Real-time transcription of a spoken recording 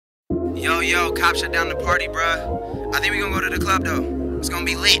Yo, cops shut down the party, bruh. I think we gonna go to the club, though. It's gonna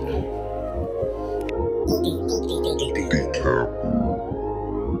be lit.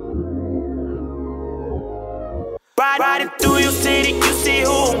 Riding through your city, you see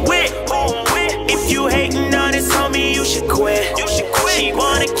who I'm with. If you hating on this homie, you should quit. She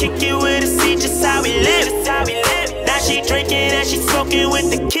wanna kick it with a seat, just how we live. Now she drinking and she smoking with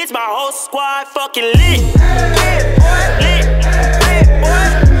the kids. My whole squad fucking lit. Lit,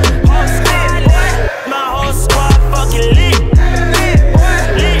 boy. Whole squad lit. My whole squad fucking lit. Lit, boy.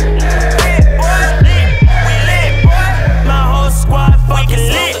 We lit. My whole squad fucking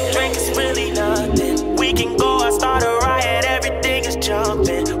lit. Drink is really nothing. We can go and start a riot, everything is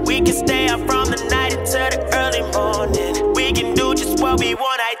jumping. We can stay up from the night until the early morning. We can do just what we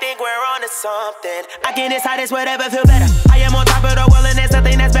want, I think we're on to something. I can decide this, whatever feel better. I am on top of the world and there's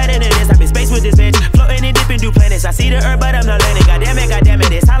nothing that's better than this. I'm in space with this bitch, floating and dipping through planets. I see the earth but I'm not landing. God damn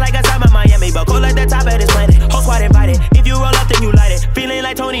it, it's hot like a summer Miami, but cold at the top of this planet. Whole squad invited, if you roll up then you light it. Feeling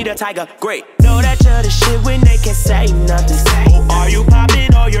like Tony the Tiger, great. Know that you're the shit when they can say nothing. Are you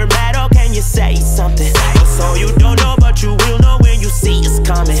popping or you're mad or can you say something? So you don't know but you will know when you see it's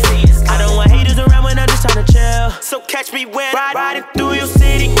coming. I don't want haters around when I'm just trying to chill. So catch me when riding through your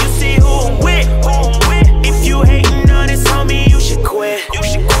city, you see who I'm with. If you hating on this homie, you should quit.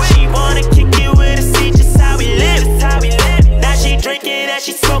 She wanna kick it with a seat, just how we live. Now she drinking and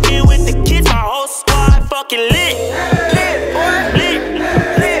she smoking with the kids. My whole squad fucking lit. Lit, boy.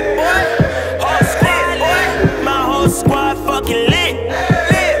 Whole squad lit. My whole squad fucking lit.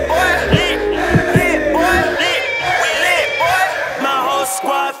 Lit, boy. We lit, boy. My whole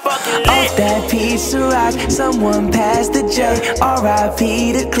squad fucking lit. Off that pizza rocks, someone passed the J.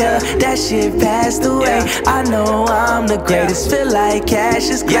 R.I.P. the club, that shit passed away. I know I'm the greatest, feel like cash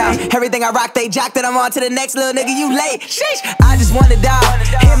is great. Everything I rock, they jock that I'm on to the next little nigga, you late. Sheesh, I just want it out.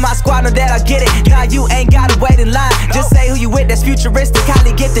 Hit my squad, know that I get it. Nah, you ain't gotta wait in line. Just say who you with, that's futuristic,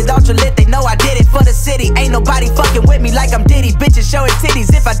 highly gifted, ultra lit. They know I did it for the city. Ain't nobody fucking with me like I'm Diddy. Bitches showing titties.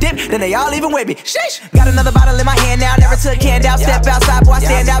 If I dip, then they all even with me. Sheesh, got another bottle in my hand now. Never took hand out. Step outside, boy, I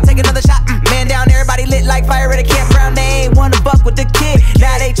stand out. Take another shot. Man down, everybody lit like fire at a campground. They ain't wanna buck with the kid.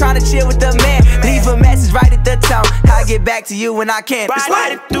 Now they tryna chill with the man. Leave a message right at the tone. I'll get back to you when I can.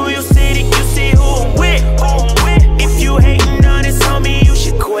 Riding through your city, you see who I'm with.